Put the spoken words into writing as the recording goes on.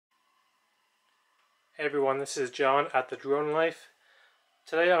Hey everyone, this is John at The Drone Life.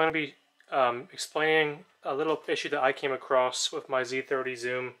 Today I'm going to be explaining a little issue that I came across with my Z30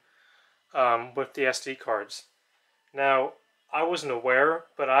 zoom with the SD cards. Now, I wasn't aware,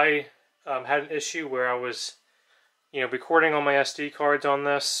 but I had an issue where I was recording on my SD cards on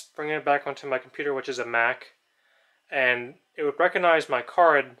this, bringing it back onto my computer, which is a Mac, and it would recognize my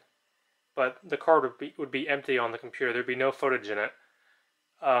card, but the card would be empty on the computer. There'd be no footage in it.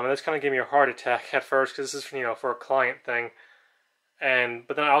 And this kind of gave me a heart attack at first because this is for a client thing,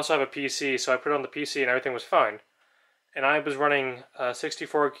 but then I also have a PC, so I put it on the PC and everything was fine. And I was running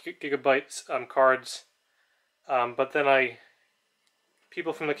 64 gigabytes cards, but then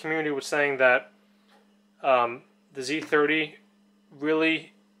people from the community were saying that the Z30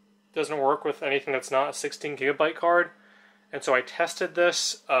 really doesn't work with anything that's not a 16 gigabyte card, and so I tested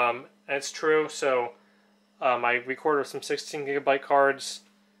this, and it's true. So I recorded some 16 gigabyte cards,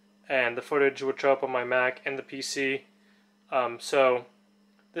 and the footage would show up on my Mac and the PC. So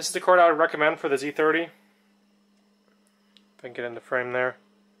this is the card I would recommend for the Z30. If I can get in the frame there.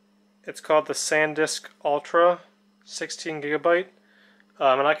 It's called the SanDisk Ultra 16 gigabyte.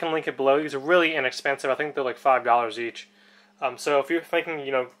 And I can link it below. These are really inexpensive. I think they're like $5 each. So if you're thinking,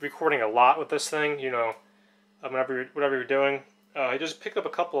 recording a lot with this thing, whatever you're doing, just pick up a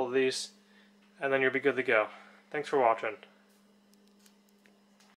couple of these, and then you'll be good to go. Thanks for watching.